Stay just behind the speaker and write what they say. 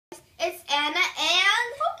Anna and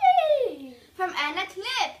Koki from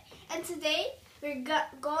Annaclip, and today we're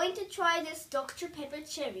going to try this Dr. Pepper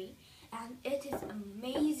cherry, and it is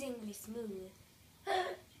amazingly smooth.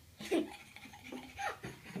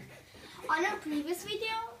 On our previous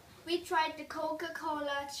video, we tried the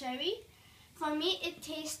Coca-Cola cherry. For me, it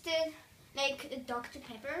tasted like Dr.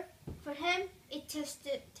 Pepper. For him, it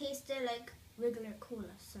tasted like regular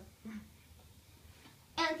cola. So,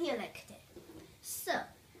 and he liked it. So,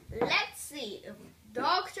 let's see if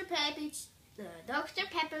Dr.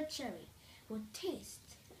 Pepper cherry will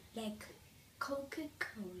taste like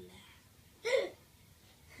Coca-Cola.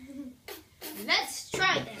 Let's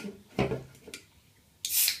try them.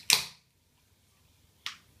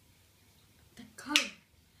 The color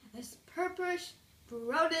is purplish,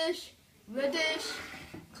 brownish, reddish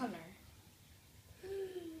color.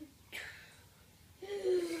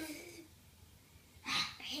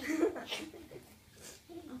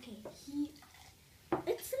 Okay,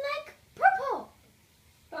 it's like purple.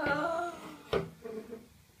 I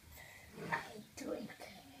drink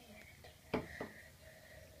it.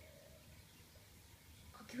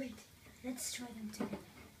 Okay, wait. Let's try them together.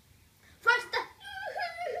 First,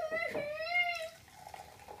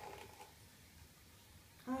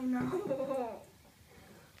 oh no.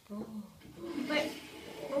 Oh. Wait.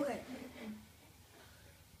 Okay.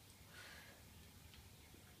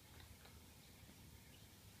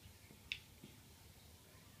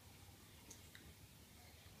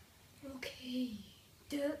 Okay,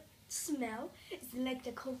 the smell is like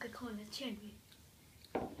the Coca-Cola cherry.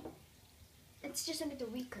 It's just a little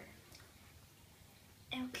weaker.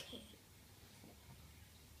 Okay.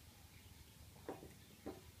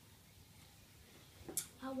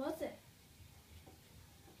 How was it?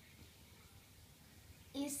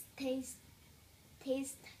 It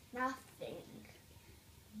taste nothing.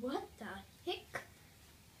 What the heck?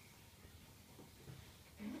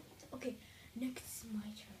 Okay, next is my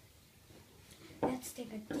turn. Let's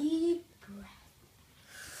take a deep breath.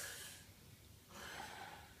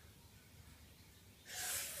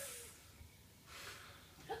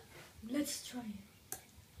 Let's try it.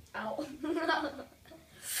 Ow.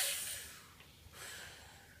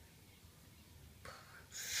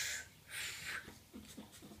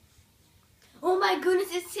 Oh my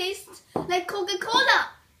goodness, it tastes like Coca-Cola.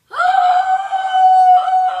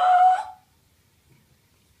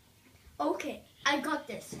 Okay, I got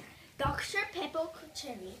this. Dr. Pepper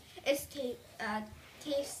cherry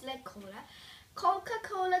tastes like cola.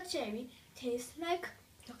 Coca-Cola cherry tastes like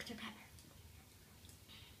Dr. Pepper.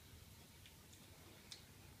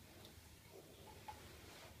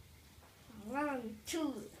 One,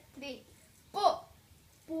 two, three, four.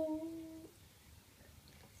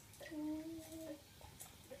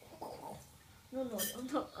 No.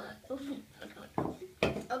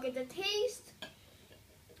 Okay, the taste.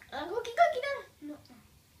 Cookie, no.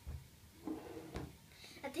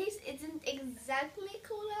 The taste isn't exactly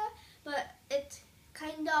cola, but it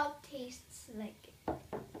kind of tastes like it.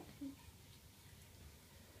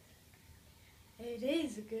 It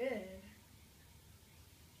is good.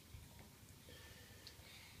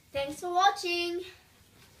 Thanks for watching.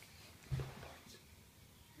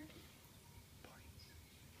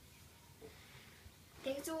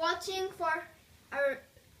 Thanks for watching for our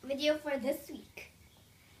video for this week.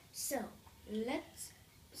 So, let's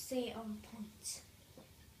say on point.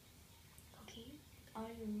 Okay,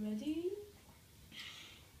 are you ready?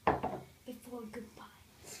 Before goodbye.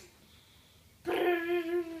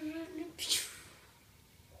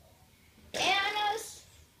 Anna's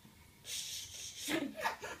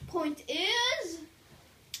point is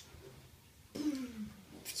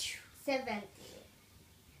 70.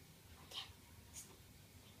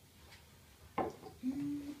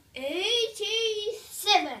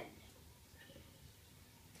 87.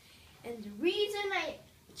 And the reason I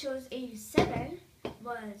chose 87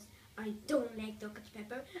 was I don't like Dr.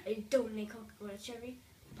 Pepper, I don't like Coca-Cola cherry,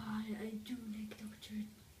 but I do like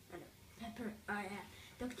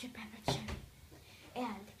Dr. Pepper cherry.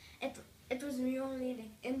 And it was really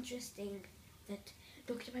like interesting that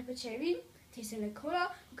Dr. Pepper cherry tasted like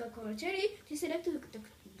cola, Coca-Cola cherry tasted like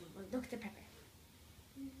Dr. Pepper.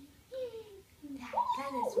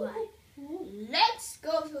 That is why. Let's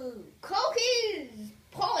go to Koki's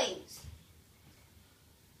points.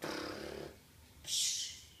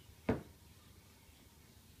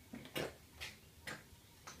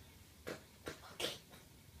 Okay.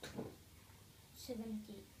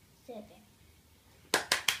 77.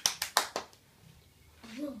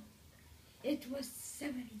 Whoa. It was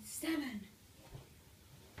 77.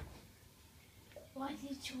 Why did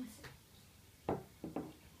you choose it?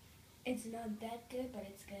 It's not that good, but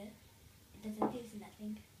it's good. It doesn't taste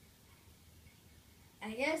nothing.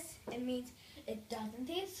 I guess it means it doesn't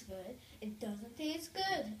taste good. It doesn't taste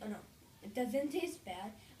good. Oh no, it doesn't taste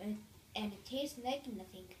bad, and it tastes like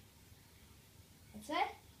nothing. That's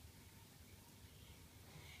it.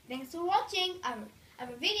 Thanks for watching our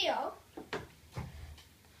video.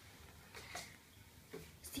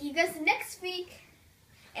 See you guys next week.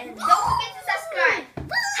 And don't forget to subscribe.